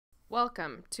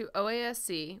Welcome to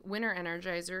OASC Winter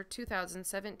Energizer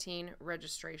 2017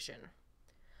 registration.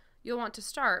 You'll want to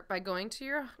start by going to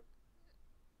your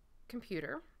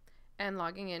computer and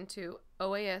logging into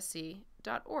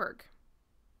oasc.org.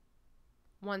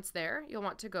 Once there, you'll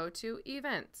want to go to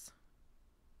Events.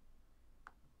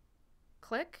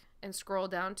 Click and scroll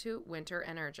down to Winter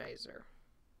Energizer.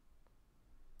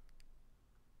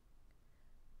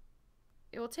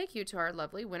 It will take you to our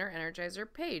lovely Winter Energizer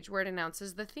page where it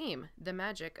announces the theme, The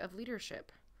Magic of Leadership.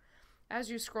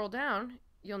 As you scroll down,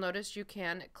 you'll notice you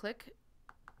can click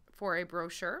for a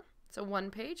brochure. It's a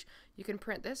one page. You can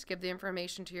print this, give the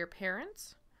information to your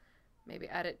parents, maybe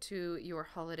add it to your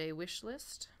holiday wish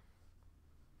list.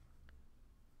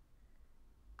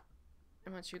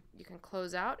 And once you can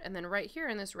close out, and then right here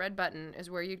in this red button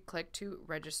is where you'd click to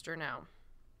register now.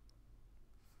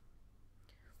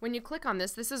 When you click on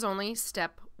this, this is only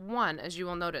step one, as you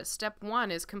will notice. Step one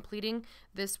is completing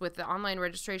this with the online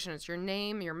registration. It's your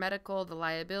name, your medical, the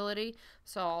liability.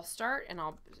 So I'll start and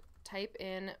I'll type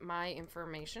in my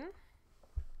information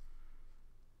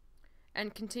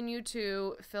and continue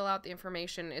to fill out the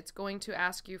information. It's going to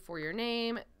ask you for your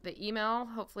name, the email,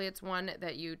 hopefully it's one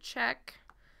that you check,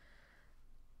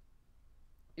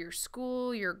 your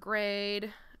school, your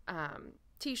grade,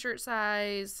 t-shirt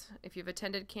size, if you've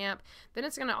attended camp. Then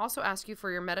it's going to also ask you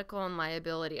for your medical and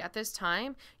liability. At this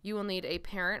time, you will need a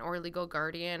parent or legal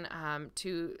guardian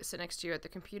to sit next to you at the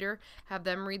computer. Have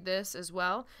them read this as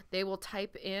well. They will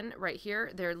type in right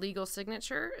here their legal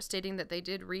signature stating that they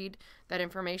did read that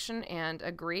information and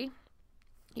agree.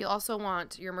 You also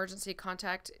want your emergency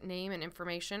contact name and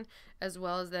information, as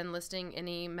well as then listing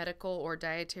any medical or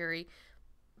dietary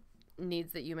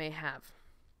needs that you may have.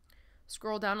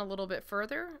 Scroll down a little bit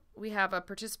further. We have a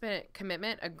participant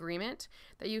commitment agreement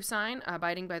that you sign,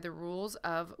 abiding by the rules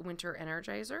of Winter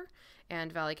Energizer and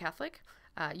Valley Catholic.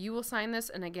 You will sign this,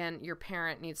 and again, your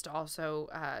parent needs to also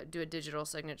do a digital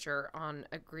signature on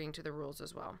agreeing to the rules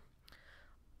as well.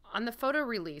 On the photo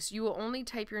release, you will only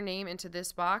type your name into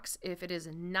this box if it is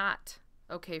not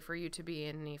okay for you to be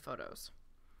in any photos.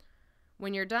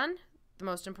 When you're done, the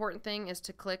most important thing is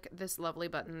to click this lovely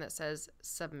button that says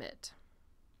Submit.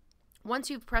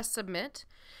 Once you've pressed submit,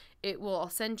 it will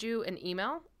send you an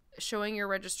email showing your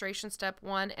registration step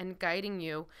one and guiding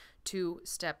you to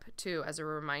step two as a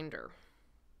reminder.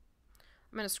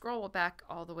 I'm going to scroll back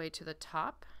all the way to the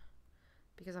top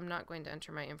because I'm not going to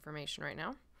enter my information right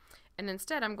now. And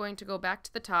instead, I'm going to go back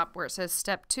to the top where it says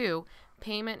step two,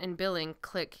 payment and billing,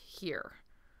 click here.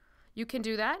 You can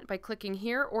do that by clicking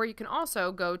here, or you can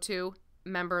also go to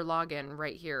member login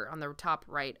right here on the top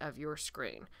right of your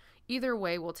screen. Either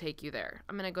way will take you there.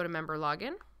 I'm going to go to member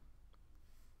login.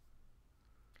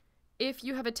 If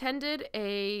you have attended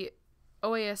a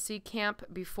OASC camp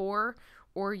before,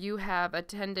 or you have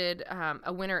attended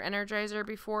a Winter Energizer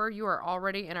before, you are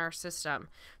already in our system.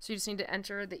 So you just need to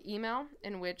enter the email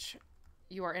in which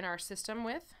you are in our system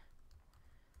with,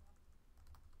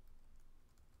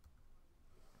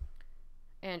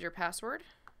 and your password.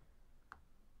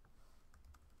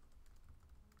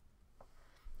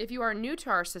 If you are new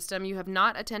to our system, you have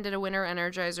not attended a Winter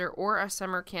Energizer or a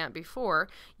summer camp before,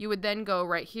 you would then go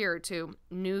right here to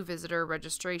New Visitor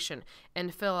Registration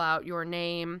and fill out your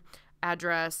name,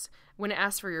 address. When it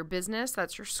asks for your business,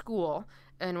 that's your school.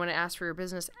 And when it asks for your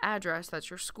business address, that's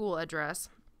your school address.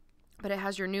 But it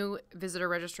has your new visitor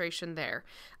registration there.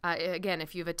 Again,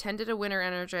 if you've attended a Winter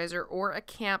Energizer or a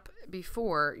camp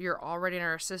before, you're already in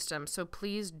our system. So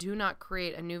please do not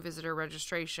create a new visitor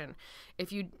registration.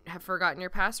 If you have forgotten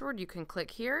your password, you can click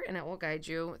here and it will guide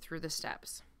you through the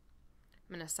steps.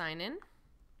 I'm going to sign in.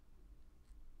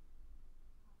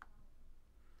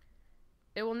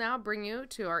 It will now bring you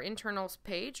to our internals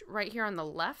page. Right here on the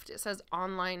left, it says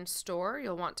Online Store.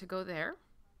 You'll want to go there.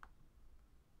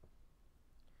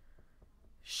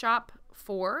 Shop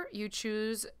for, you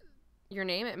choose your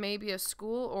name. It may be a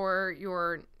school or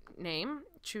your name.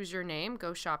 Choose your name,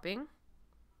 go shopping.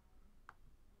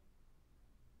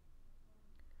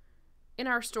 In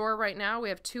our store right now, we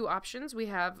have two options. We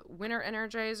have Winter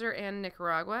Energizer and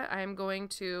Nicaragua. I am going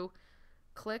to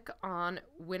click on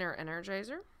Winter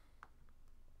Energizer.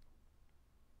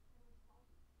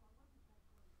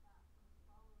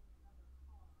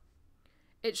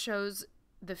 It shows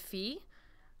the fee.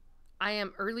 I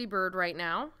am early bird right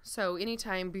now, so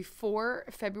anytime before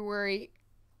February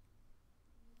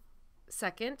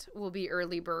 2nd will be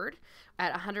early bird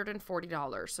at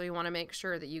 $140. So you want to make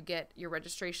sure that you get your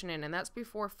registration in, and that's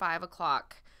before 5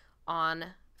 o'clock on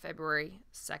February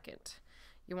 2nd.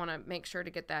 You want to make sure to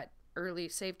get that early,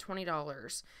 save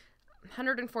 $20.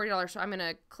 $140. So I'm going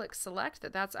to click select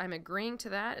I'm agreeing to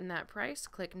that and that price.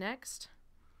 Click next.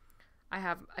 I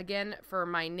have, again, for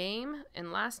my name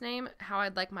and last name,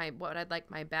 what I'd like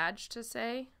my badge to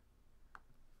say.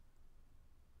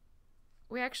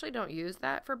 We actually don't use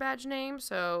that for badge name,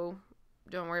 so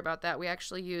don't worry about that. We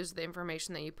actually use the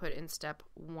information that you put in step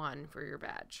 1 for your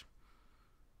badge.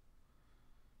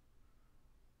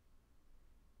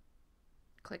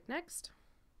 Click next.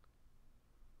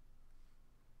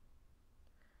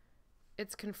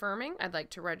 It's confirming I'd like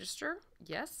to register.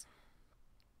 Yes.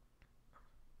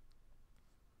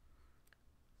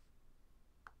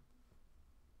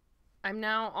 I'm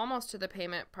now almost to the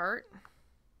payment part.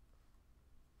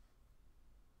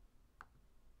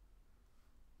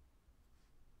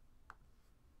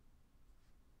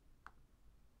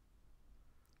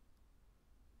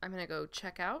 I'm going to go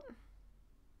check out.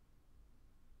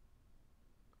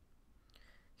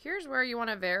 Here's where you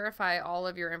want to verify all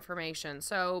of your information.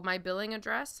 So my billing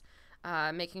address,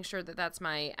 making sure that that's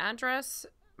my address,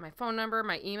 my phone number,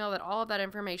 my email, that all of that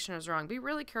information is wrong. Be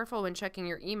really careful when checking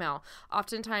your email.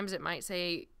 Oftentimes it might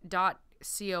say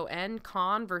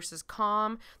 .con versus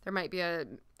com. There might be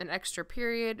an extra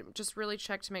period. Just really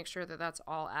check to make sure that that's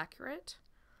all accurate.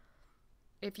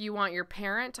 If you want your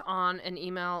parent on an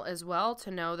email as well to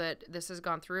know that this has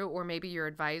gone through, or maybe your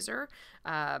advisor,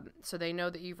 so they know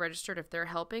that you've registered, if they're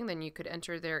helping, then you could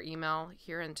enter their email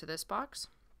here into this box.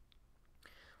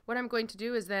 What I'm going to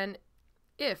do is then,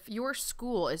 if your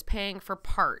school is paying for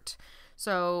part,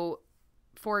 so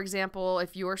for example,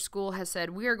 if your school has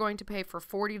said, we are going to pay for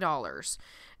 $40,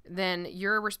 then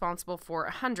you're responsible for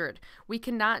 $100. We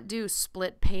cannot do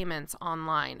split payments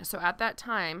online. So at that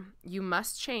time, you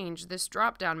must change this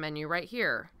drop-down menu right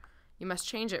here. You must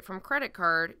change it from credit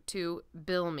card to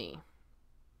bill me.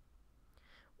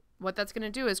 What that's going to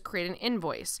do is create an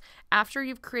invoice. After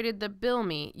you've created the bill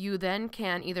me, you then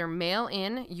can either mail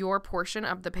in your portion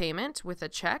of the payment with a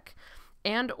check,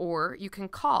 and or you can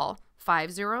call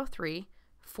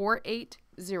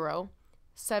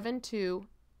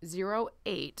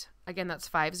 503-480-7208. Again, that's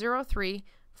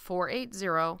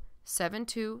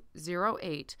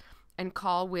 503-480-7208, and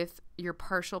call with your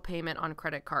partial payment on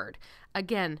credit card.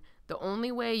 Again, the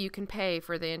only way you can pay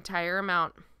for the entire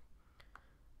amount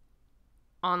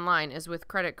online is with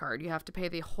credit card. You have to pay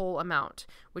the whole amount,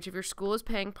 which if your school is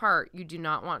paying part, you do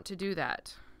not want to do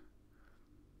that.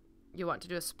 You want to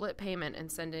do a split payment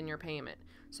and send in your payment.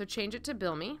 So change it to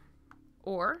bill me,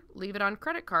 or leave it on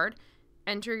credit card.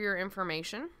 Enter your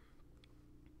information.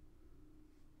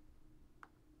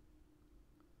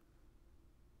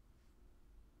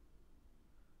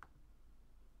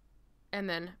 And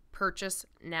then purchase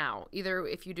now. Either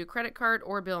if you do credit card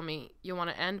or bill me, you'll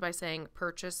want to end by saying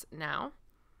purchase now.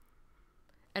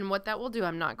 And what that will do,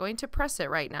 I'm not going to press it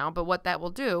right now, but what that will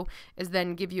do is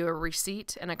then give you a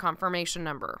receipt and a confirmation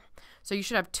number. So you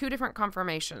should have 2 different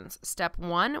confirmations. Step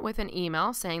 1 with an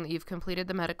email saying that you've completed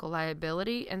the medical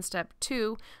liability, and step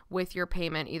 2 with your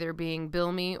payment, either being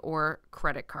bill me or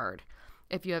credit card.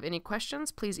 If you have any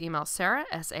questions, please email Sarah,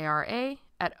 SARA,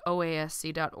 at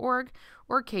oasc.org,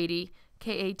 or Katie,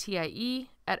 KATIE,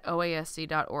 at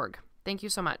oasc.org. Thank you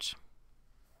so much.